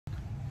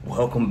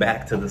Welcome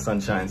back to the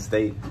Sunshine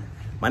State.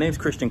 My name is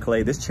Christian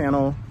Clay. This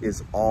channel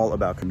is all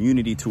about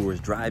community tours,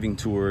 driving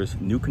tours,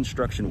 new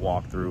construction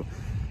walkthrough.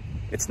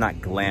 It's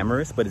not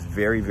glamorous, but it's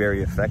very,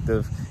 very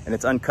effective, and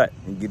it's uncut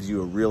and gives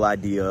you a real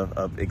idea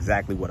of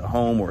exactly what a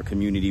home or a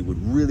community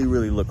would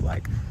really look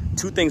like.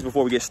 Two things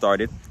before we get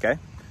started, okay?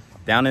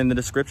 Down in the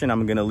description,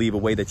 I'm gonna leave a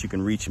way that you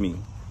can reach me.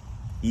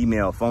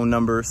 Email, phone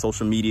number,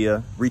 social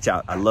media, reach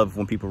out. I love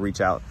when people reach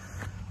out.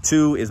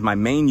 Two is my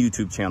main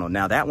YouTube channel.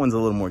 Now that one's a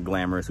little more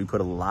glamorous. We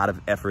put a lot of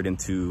effort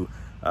into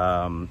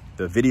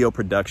the video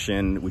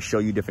production. We show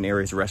you different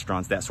areas,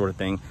 restaurants, that sort of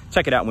thing.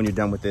 Check it out when you're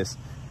done with this.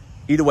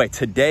 Either way,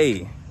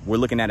 today we're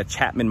looking at a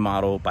Chapman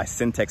model by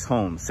Centex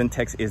Homes.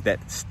 Centex is that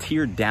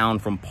tiered down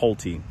from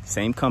Pulte,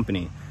 same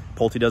company.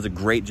 Pulte does a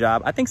great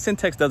job. I think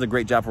Centex does a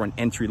great job for an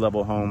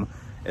entry-level home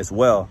as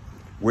well.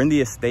 We're in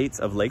the estates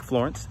of Lake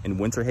Florence in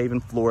Winter Haven,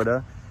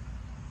 Florida.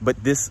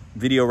 But this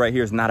video right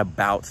here is not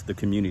about the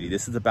community.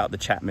 This is about the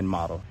Chapman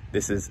model.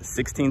 This is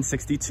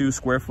 1662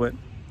 square foot,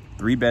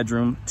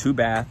 3-bedroom,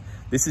 2-bath.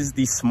 This is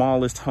the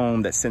smallest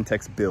home that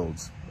Centex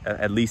builds,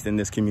 at least in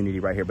this community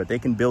right here, but they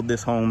can build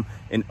this home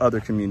in other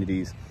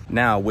communities.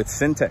 Now with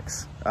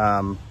Centex,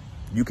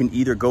 you can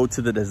either go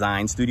to the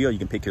design studio, you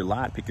can pick your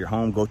lot, pick your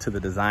home, go to the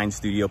design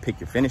studio, pick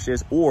your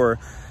finishes, or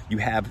you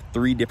have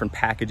 3 different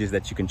packages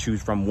that you can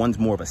choose from. One's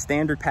more of a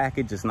standard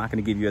package. It's not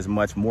gonna give you as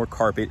much, more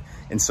carpet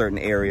in certain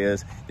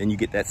areas. Then you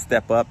get that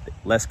step up,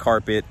 less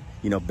carpet,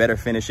 you know, better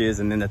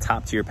finishes, and then the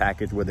top tier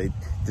package where they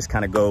just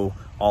kind of go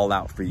all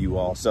out for you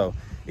all. So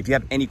if you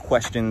have any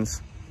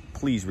questions,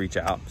 please reach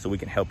out so we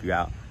can help you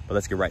out. But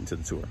let's get right into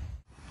the tour.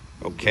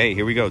 Okay,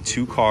 here we go,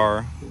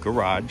 2-car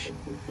garage.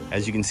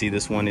 As you can see,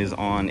 this one is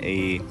on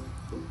a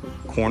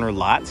corner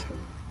lot.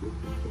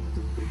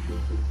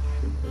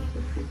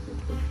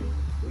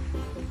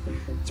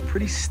 It's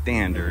pretty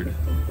standard,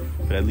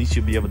 but at least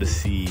you'll be able to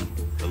see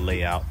the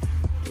layout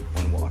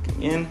when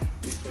walking in.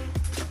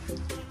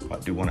 I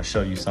do want to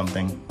show you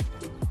something.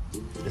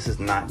 This is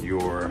not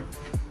your,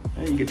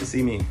 you get to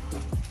see me,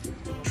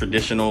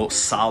 traditional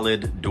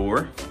solid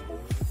door.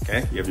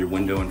 Okay, you have your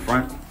window in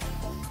front.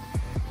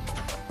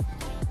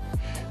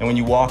 And when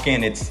you walk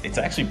in, it's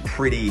actually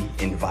pretty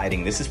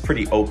inviting. This is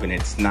pretty open.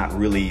 It's not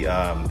really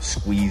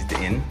squeezed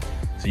in.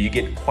 So you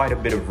get quite a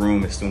bit of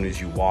room as soon as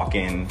you walk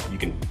in. You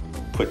can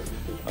put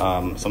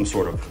some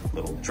sort of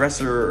little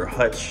dresser or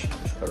hutch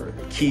or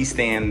key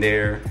stand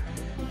there,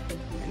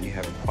 and you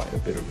have quite a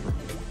bit of room.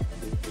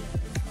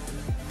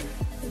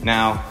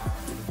 Now,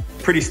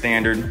 pretty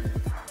standard.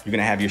 You're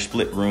gonna have your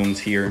split rooms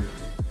here,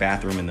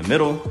 bathroom in the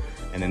middle,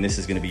 and then this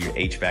is gonna be your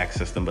HVAC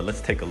system. But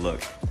let's take a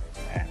look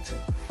at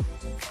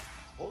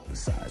the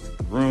sides of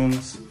the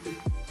rooms.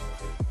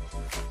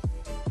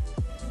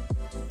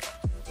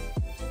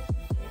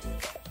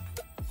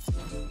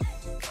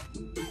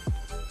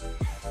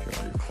 Here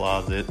are your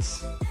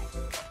closets.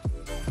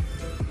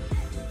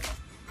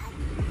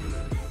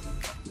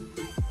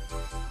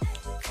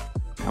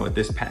 Now with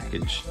this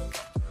package,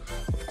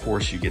 of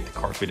course you get the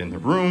carpet in the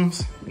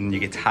rooms and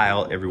you get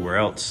tile everywhere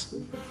else.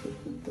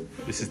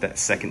 This is that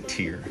second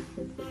tier.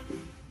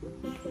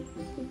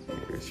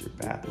 Here's your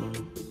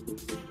bathroom.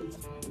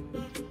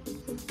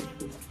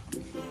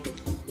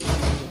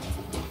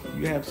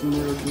 You have some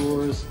mirror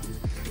drawers,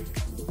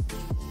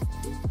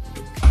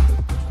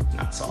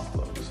 not soft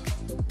close.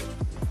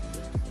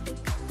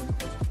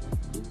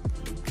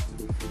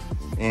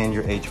 And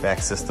your HVAC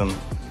system,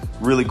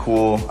 really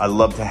cool. I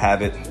love to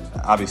have it.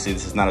 Obviously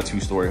this is not a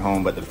 2-story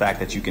home, but the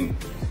fact that you can,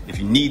 if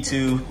you need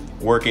to,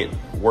 work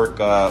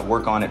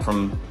on it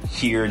from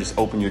here, just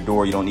open your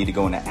door. You don't need to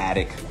go in the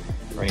attic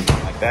or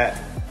anything like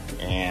that.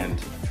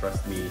 And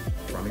trust me,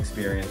 from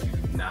experience, you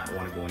do not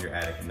want to go in your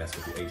attic and mess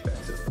with your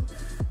HVAC system.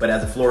 But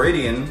as a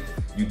Floridian,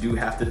 you do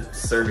have to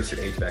service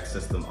your HVAC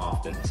system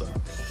often, so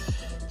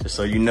just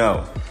so you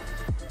know.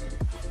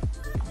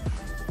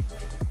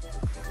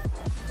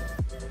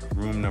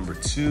 Room number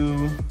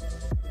 2.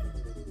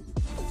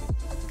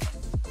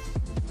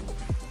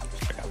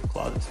 Check out the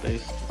closet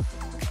space.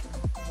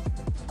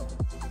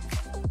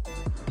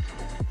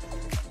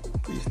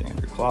 Pretty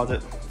standard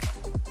closet.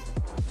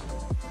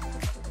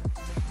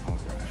 All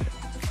right.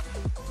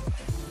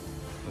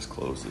 Let's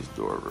close this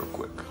door real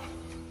quick.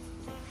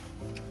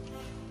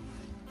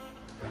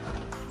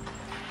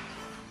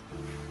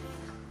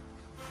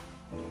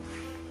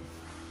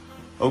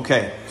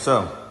 Okay,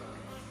 so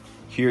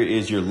here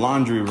is your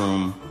laundry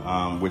room,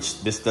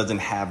 which this doesn't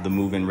have the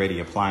move-in ready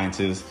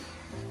appliances,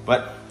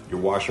 but your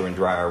washer and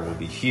dryer will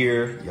be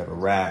here. You have a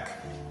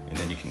rack, and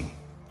then you can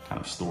kind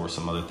of store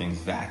some other things,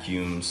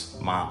 vacuums,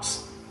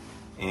 mops,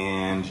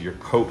 and your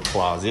coat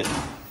closet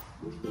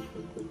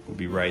will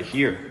be right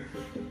here.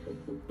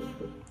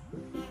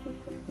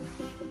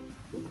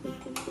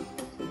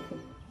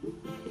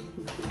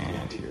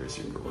 And here's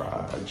your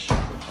garage.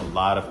 A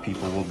lot of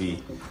people will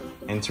be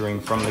entering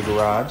from the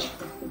garage.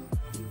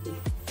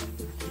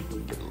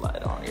 Get a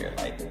light on here,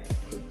 light.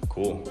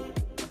 Cool.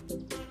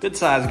 Good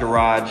sized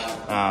garage.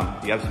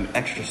 You have some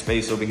extra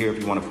space over here if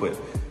you want to put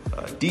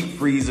a deep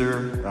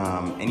freezer,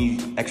 any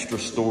extra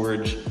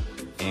storage.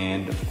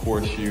 And of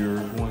course, you're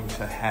going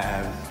to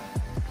have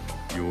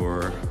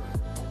your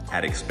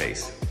attic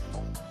space.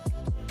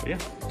 But yeah,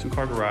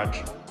 2-car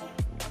garage.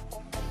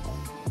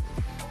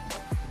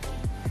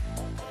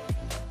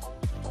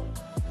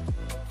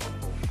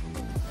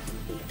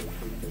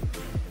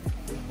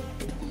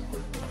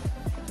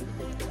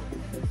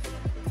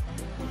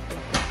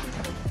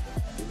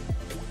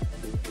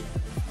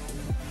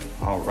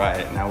 All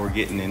right, now we're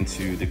getting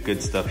into the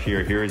good stuff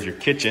here. Here is your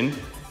kitchen.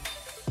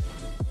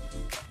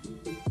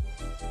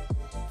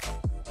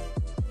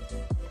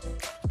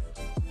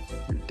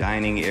 Your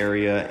dining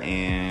area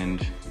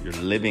and your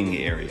living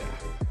area.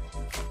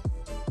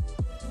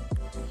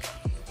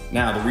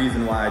 Now, the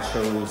reason why I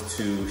chose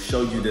to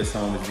show you this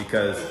home is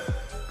because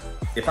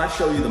if I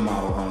show you the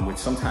model home, which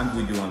sometimes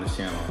we do on this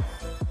channel,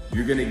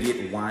 you're gonna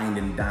get wined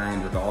and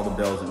dined with all the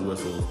bells and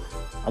whistles.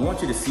 I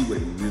want you to see what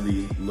it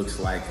really looks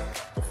like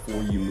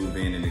before you move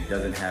in, and it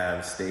doesn't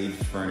have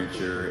staged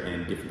furniture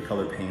and different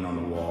color paint on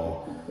the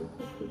wall.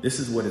 This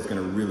is what it's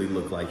gonna really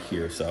look like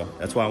here. So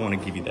that's why I wanna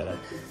give you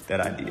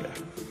that idea.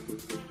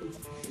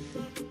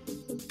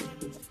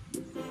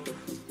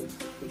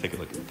 Take a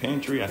look at the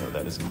pantry. I know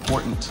that is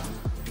important.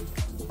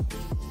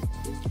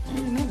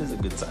 And that is a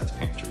good sized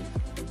pantry.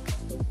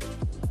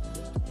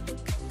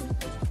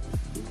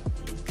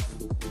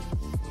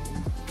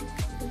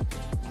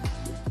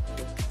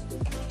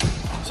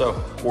 So,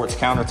 quartz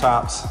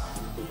countertops.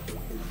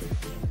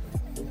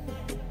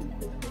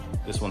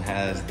 This one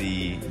has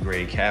the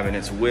gray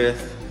cabinets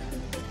with,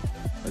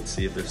 let's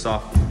see if they're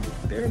soft.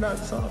 They're not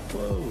soft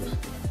close.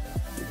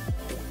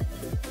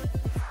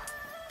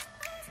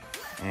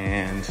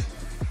 And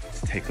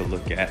let's take a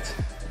look at,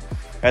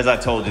 as I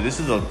told you,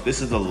 this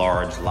is a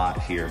large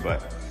lot here,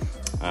 but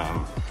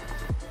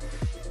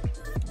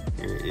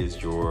here is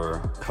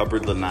your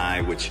cupboard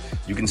lanai, which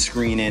you can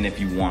screen in if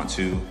you want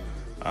to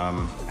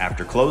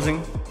after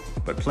closing,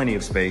 but plenty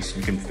of space.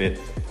 You can fit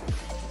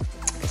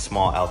a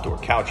small outdoor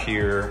couch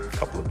here, a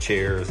couple of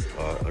chairs,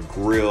 a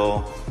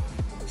grill,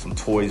 some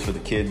toys for the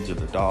kids or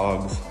the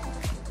dogs.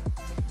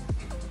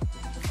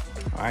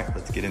 All right,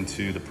 let's get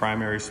into the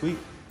primary suite.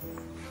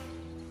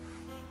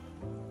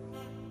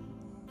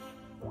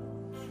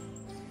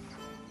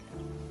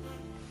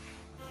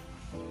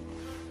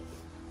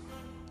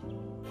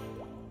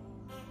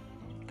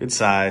 Good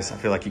size. I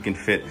feel like you can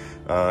fit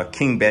a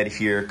king bed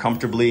here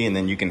comfortably, and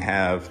then you can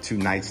have 2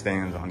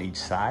 nightstands on each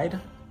side.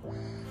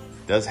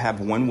 It does have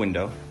 1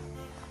 window.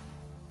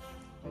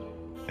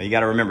 Now you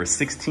gotta remember,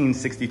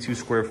 1662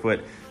 square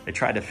foot. They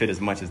tried to fit as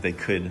much as they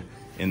could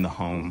in the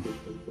home.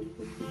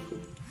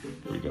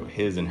 Here we go,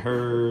 his and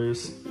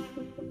hers.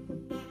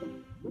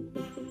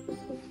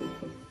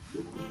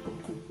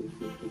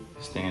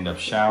 Stand-up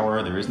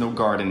shower. There is no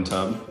garden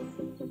tub.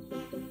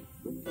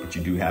 But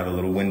you do have a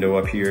little window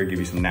up here, give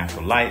you some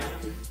natural light.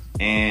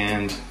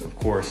 And of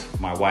course,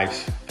 my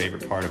wife's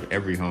favorite part of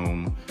every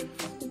home,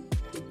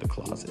 the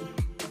closet.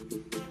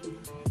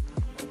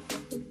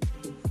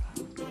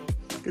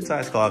 Good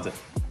sized closet.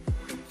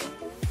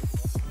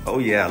 Oh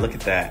yeah, look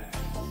at that.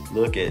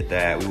 Look at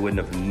that. We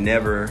wouldn't have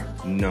never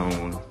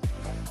known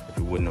if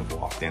we wouldn't have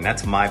walked in.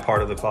 That's my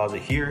part of the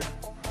closet here.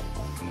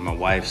 And my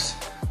wife's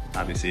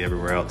obviously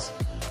everywhere else.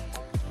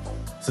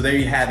 So there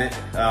you have it.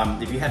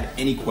 If you have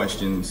any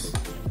questions,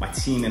 my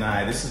team and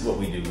I, this is what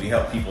we do. We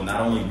help people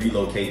not only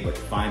relocate, but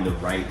find the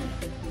right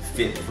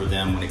fit for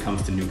them when it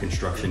comes to new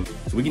construction.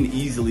 So we can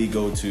easily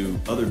go to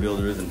other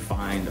builders and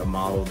find a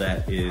model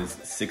that is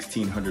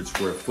 1,600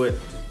 square foot,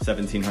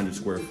 1,700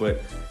 square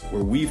foot.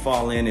 Where we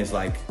fall in is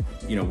like,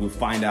 you know, we'll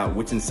find out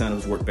which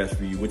incentives work best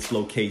for you, which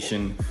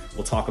location.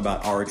 We'll talk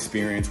about our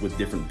experience with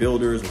different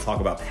builders. We'll talk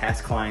about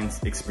past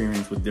clients'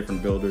 experience with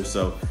different builders.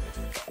 So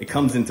it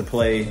comes into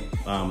play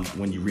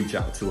when you reach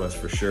out to us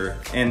for sure.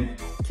 And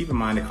keep in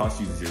mind, it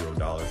costs you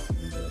 $0 to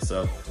use this.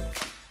 So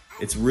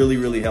it's really,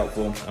 really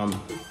helpful.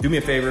 Do me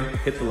a favor,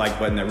 hit the like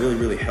button. That really,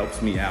 really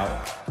helps me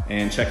out.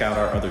 And check out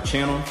our other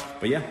channel.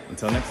 But yeah,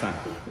 until next time.